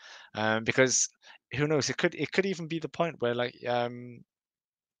hobby, because who knows, it could even be the point where like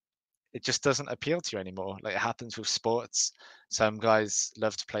it just doesn't appeal to you anymore. Like it happens with sports. Some guys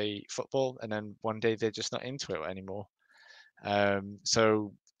love to play football and then one day they're just not into it anymore.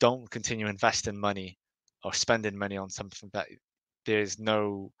 So don't continue investing money or spending money on something that there's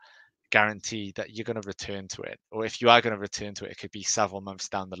no guarantee that you're going to return to it, or if you are going to return to it, it could be several months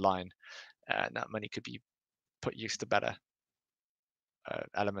down the line, and that money could be put use to better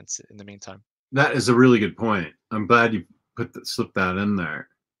elements in the meantime. that is a really good point. I'm glad you slipped that in there.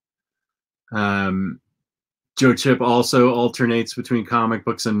 Joe Chip also alternates between comic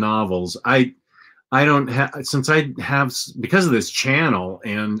books and novels. I don't have, since I have, because of this channel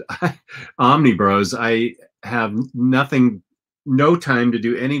and Omnibros, I have no time to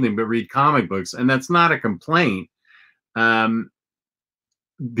do anything but read comic books. And that's not a complaint,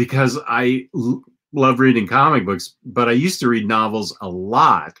 because I love reading comic books, but I used to read novels a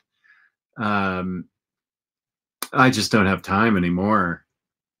lot. I just don't have time anymore.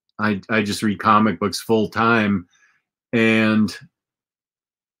 I just read comic books full time, and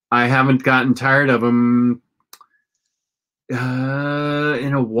I haven't gotten tired of them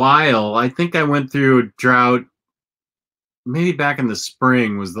in a while. I think I went through a drought maybe back in the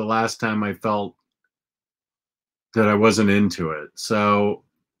spring was the last time I felt that I wasn't into it. So,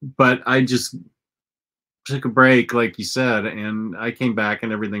 but I just took a break, like you said, and I came back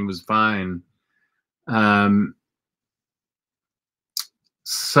and everything was fine.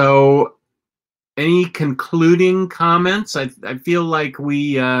 So any concluding comments? I feel like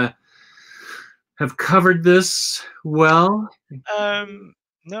we have covered this well.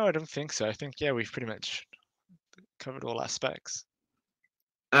 No, I don't think so. I think, yeah, we've pretty much covered all aspects.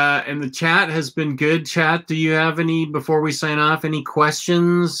 And the chat has been good. Chat, do you have any, before we sign off, any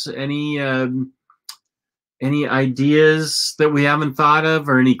questions, any ideas that we haven't thought of,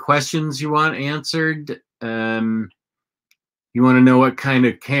 or any questions you want answered? You want to know what kind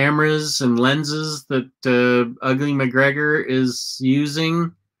of cameras and lenses that Ugly McGregor is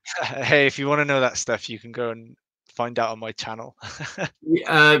using? Hey, if you want to know that stuff, you can go and find out on my channel.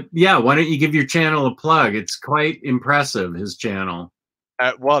 Yeah, why don't you give your channel a plug? It's quite impressive, his channel.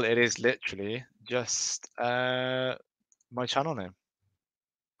 Well, it is literally just my channel name.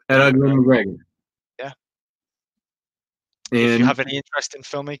 At Ugly McGregor. Yeah. And if you have any interest in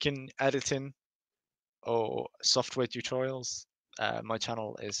filmmaking, editing, or software tutorials, my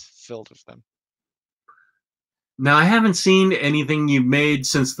channel is filled with them. Now, I haven't seen anything you've made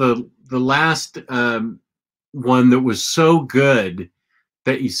since the last one that was so good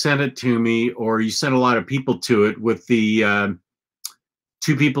that you sent it to me, or you sent a lot of people to it, with the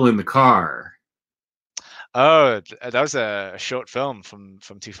two people in the car. Oh, that was a short film from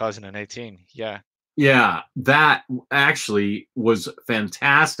 2018. Yeah. Yeah, that actually was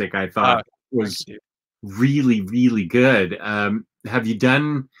fantastic. I thought was really, really good. Have you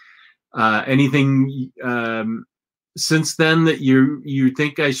done anything since then that you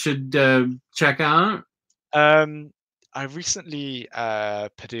think I should check out? I recently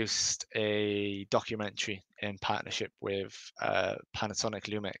produced a documentary in partnership with Panasonic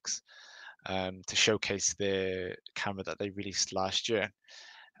Lumix to showcase their camera that they released last year.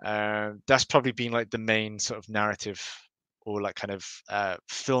 That's probably been like the main sort of narrative or like kind of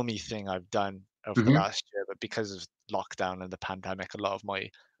filmy thing I've done over the Hmm. last year. But because of lockdown and the pandemic, a lot of my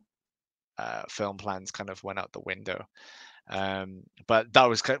film plans kind of went out the window. But that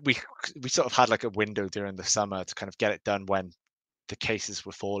was we sort of had like a window during the summer to kind of get it done when the cases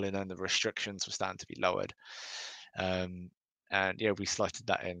were falling and the restrictions were starting to be lowered. And yeah, we slotted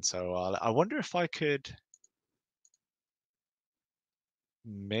that in. So I wonder if I could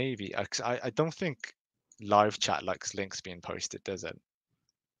maybe, 'cause I don't think live chat likes links being posted, does it?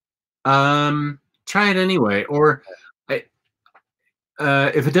 Try it anyway, or I,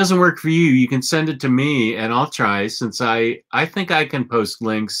 if it doesn't work for you, you can send it to me and I'll try, since I think I can post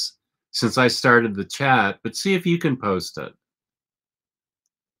links since I started the chat, but see if you can post it.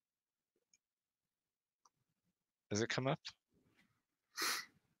 Does it come up?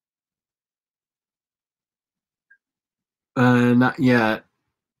 Not yet.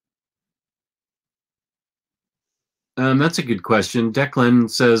 That's a good question. Declan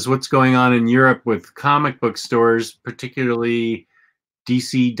says, what's going on in Europe with comic book stores, particularly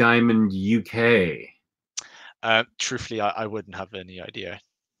DC Diamond UK? Truthfully, I wouldn't have any idea.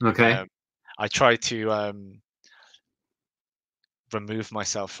 Okay. I try to remove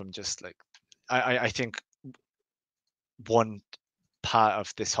myself from just like I think one part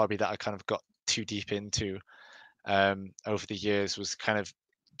of this hobby that I kind of got too deep into over the years was kind of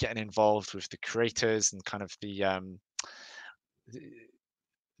getting involved with the creators and kind of the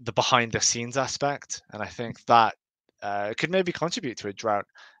behind the scenes aspect, and I think that could maybe contribute to a drought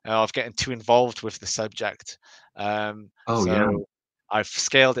of getting too involved with the subject. Oh, yeah. So I've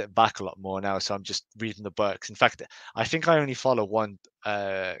scaled it back a lot more now. So I'm just reading the books. In fact, I think I only follow one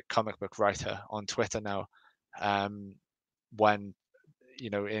comic book writer on Twitter now. When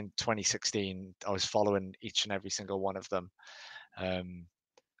in 2016, I was following each and every single one of them.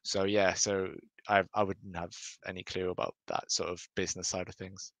 So yeah, so I wouldn't have any clue about that sort of business side of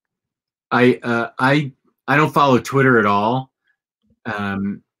things. I don't follow Twitter at all.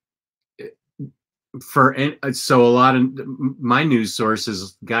 So a lot of my news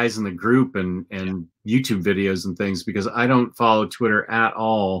sources, guys in the group and YouTube videos and things, because I don't follow Twitter at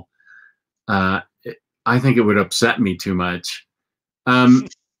all. I think it would upset me too much.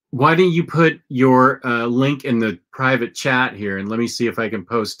 Why don't you put your link in the private chat here, and let me see if I can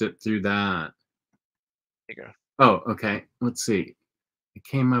post it through that. There you go. Oh, okay. Let's see. It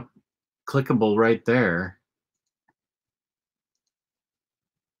came up clickable right there.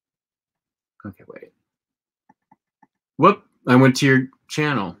 Okay, wait. Whoop, I went to your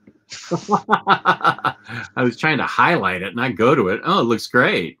channel. I was trying to highlight it, not go to it. Oh, it looks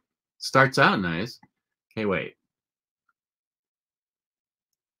great. Starts out nice. Okay, wait.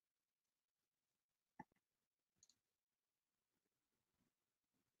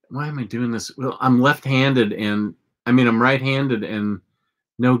 Why am I doing this? Well, I'm left-handed, and I mean, I'm right-handed and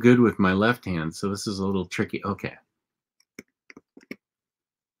no good with my left hand, so this is a little tricky. Okay.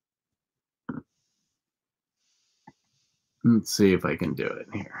 Let's see if I can do it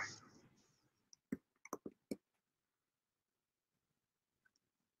here.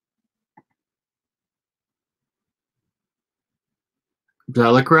 Does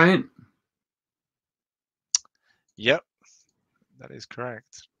that look right? Yep, that is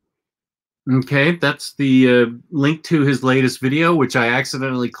correct. Okay, that's the link to his latest video, which I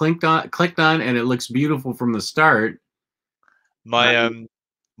accidentally clicked on, and it looks beautiful from the start. My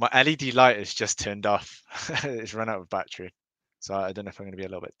my LED light is just turned off. It's run out of battery, so I don't know if I'm going to be a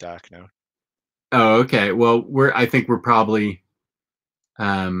little bit dark now. Oh, okay. Well, I think we're probably,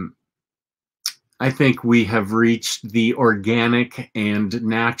 I think we have reached the organic and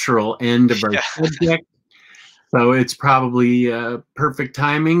natural end of our subject. So it's probably perfect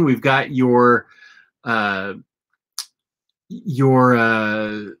timing. We've got your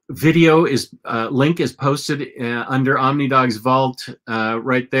video link is posted under OmniDog's Vault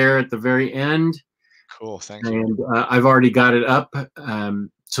right there at the very end. Cool, thank you. And I've already got it up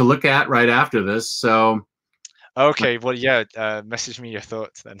to look at right after this. So okay, well, yeah, message me your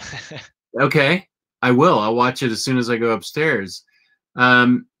thoughts then. Okay, I will. I'll watch it as soon as I go upstairs.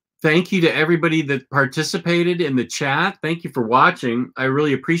 Thank you to everybody that participated in the chat. Thank you for watching. I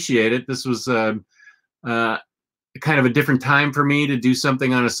really appreciate it. This was kind of a different time for me to do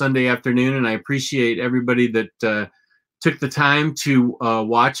something on a Sunday afternoon, and I appreciate everybody that took the time to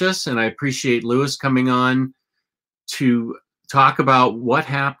watch us, and I appreciate Lewis coming on to talk about what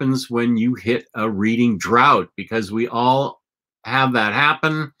happens when you hit a reading drought, because we all have that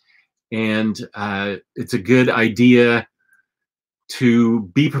happen, and it's a good idea to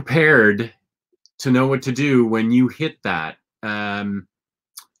be prepared to know what to do when you hit that.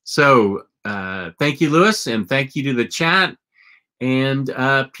 So thank you, Lewis, and thank you to the chat. And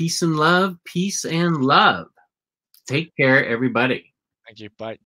peace and love. Peace and love. Take care, everybody. Thank you. Bye.